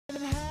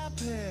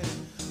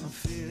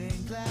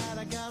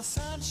got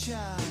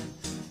sunshine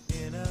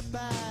in a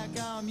bag.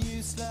 I'm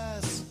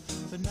useless,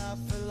 but not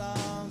for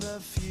long. The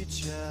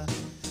future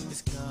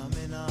is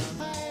coming on.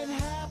 I ain't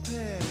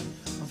happy,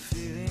 I'm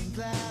feeling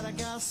glad. I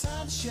got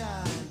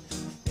sunshine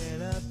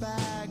in a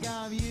bag.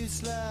 I'm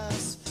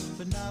useless,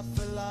 but not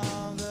for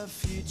long. The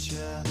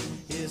future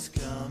is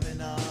coming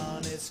on.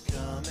 It's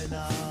coming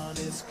on.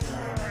 It's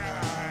coming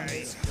on.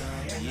 It's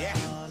coming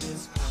on.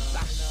 It's coming on.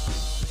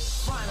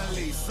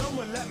 Finally,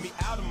 someone let me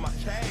out of my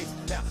cage.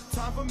 Now,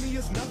 time for me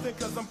is nothing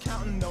cause I'm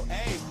counting no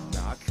A's.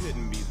 Nah, I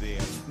couldn't be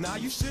there. Nah,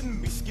 you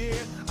shouldn't be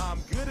scared.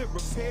 I'm good at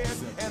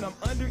repairs and I'm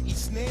under each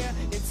snare.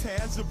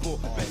 Intangible,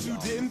 bet you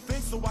didn't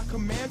think, so I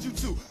command you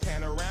to.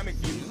 Panoramic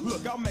view,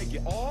 look, I'll make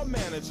it all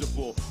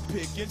manageable.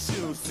 Pick and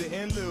choose, sit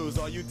and lose,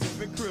 all you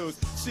different crews.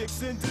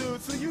 Chicks and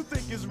dudes who you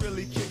think is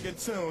really kicking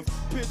tunes.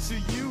 Picture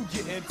you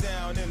getting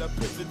down in a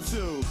picture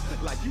tube,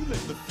 like you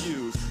lit the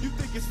fuse. You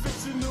think it's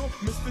fictional,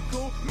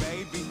 mystical,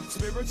 maybe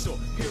spiritual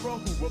hero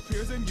who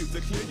appears in you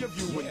to clear your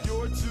view when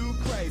you're too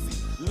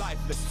crazy.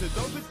 Lifeless to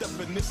those, the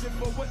definition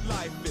for what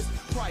life is.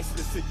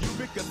 Priceless to you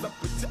because I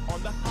put you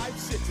on the hype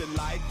shit. You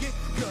like it?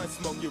 Gun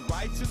smoke, you're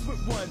righteous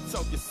with one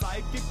toke. You're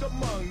psychic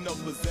among no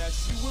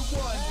possess you with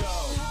one go.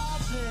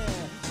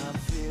 I'm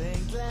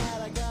feeling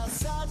glad. I got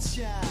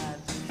sunshine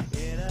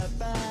in a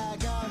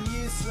bag. I'm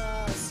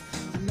useless,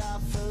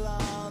 not for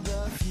long.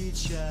 The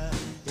future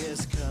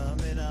is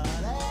coming on.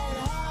 Ain't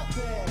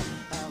happy,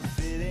 I'm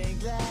feeling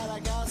glad. I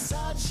got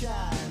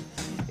sunshine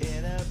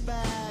in a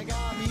bag.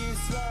 I'm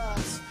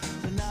useless,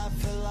 but not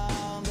for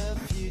long. The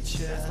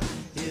future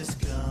is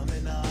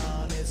coming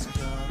on. It's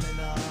coming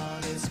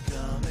on. It's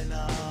coming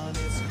on.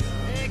 It's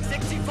coming on.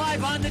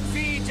 6,500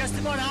 feet, just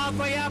about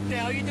halfway up there.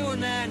 How you doing,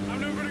 man? I'm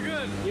doing pretty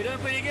good. You're doing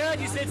pretty good?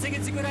 You still think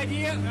it's a good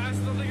idea? I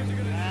still think it's a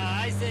good idea.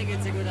 I think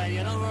it's a good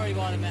idea. Don't worry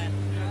about it, man.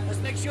 Let's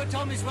make sure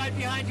Tommy's right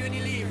behind you when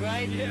you leave,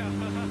 right? Yeah.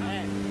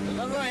 Hey,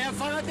 don't worry. Have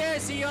fun out there.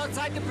 See you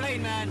outside the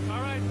plane, man.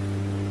 All right.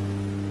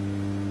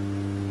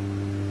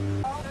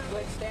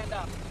 Good, stand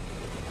up.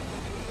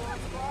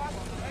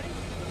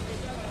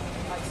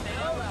 Like, stand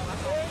up.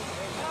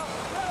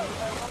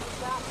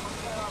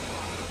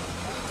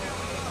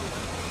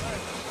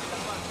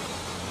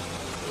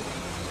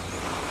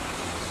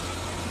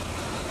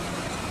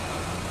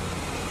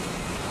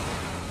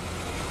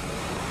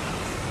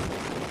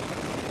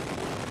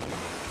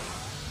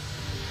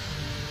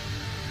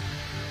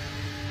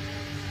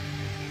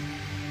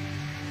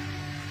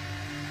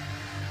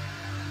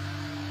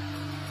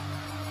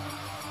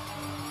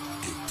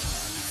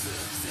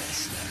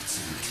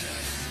 Schmerzen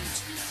kennt,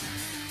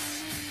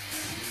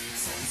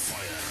 vom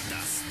Feuer,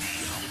 das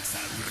die Haut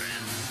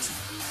verbrennt.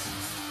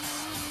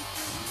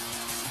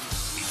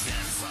 Ich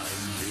werf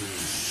ein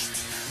Licht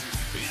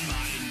in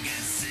mein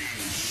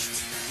Gesicht,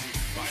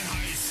 ein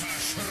heißer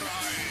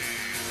Schrei,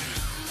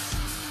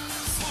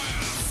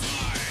 Feuer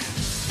frei.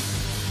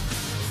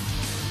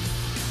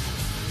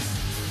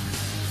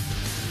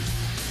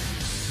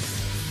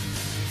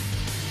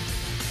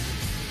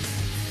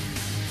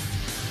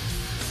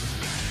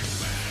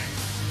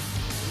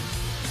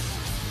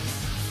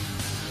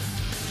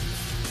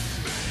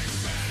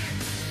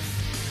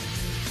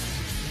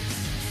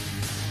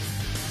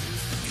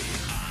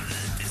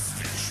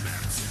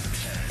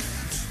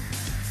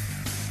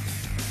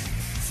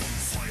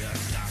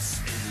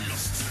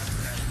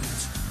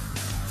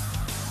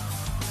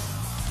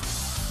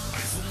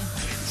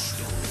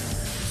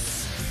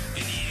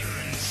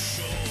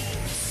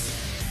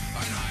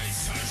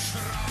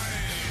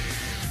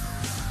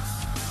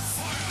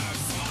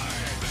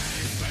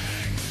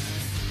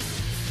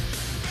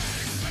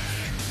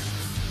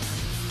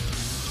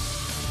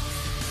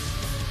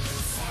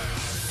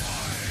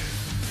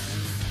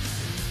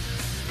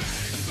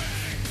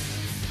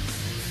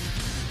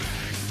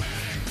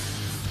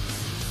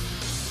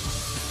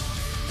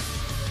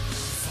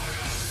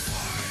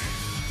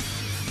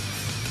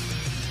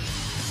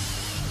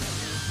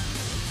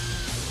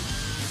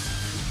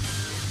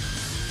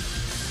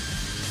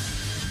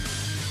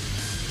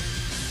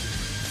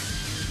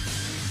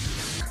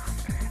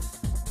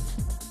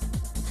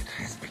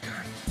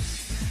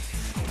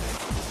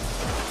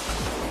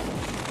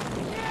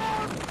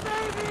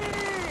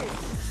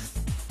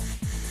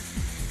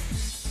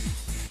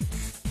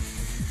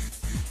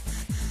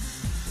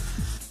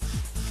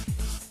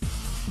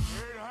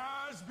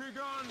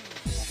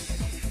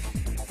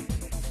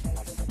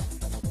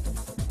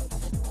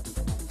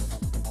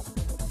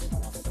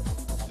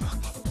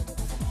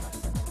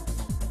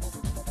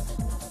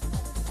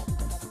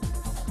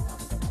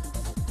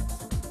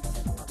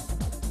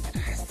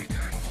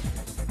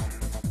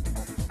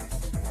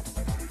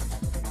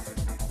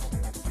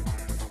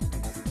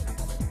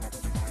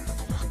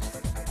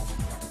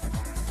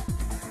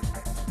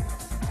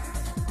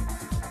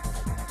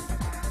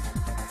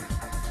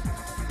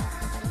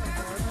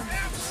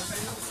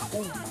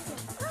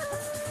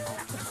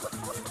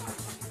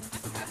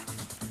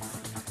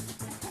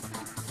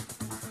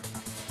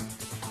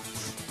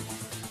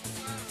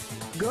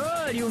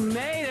 Good, you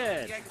made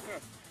it!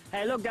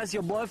 Hey, look, that's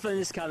your boyfriend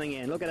is coming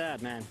in. Look at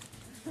that, man.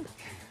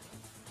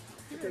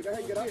 Okay, go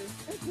ahead, get up.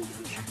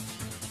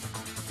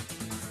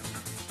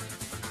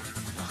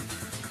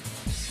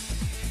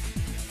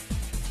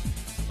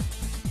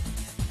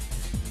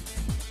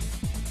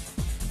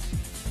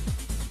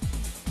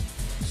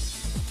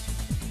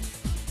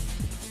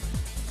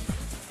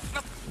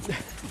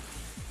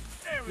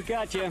 We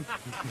got you.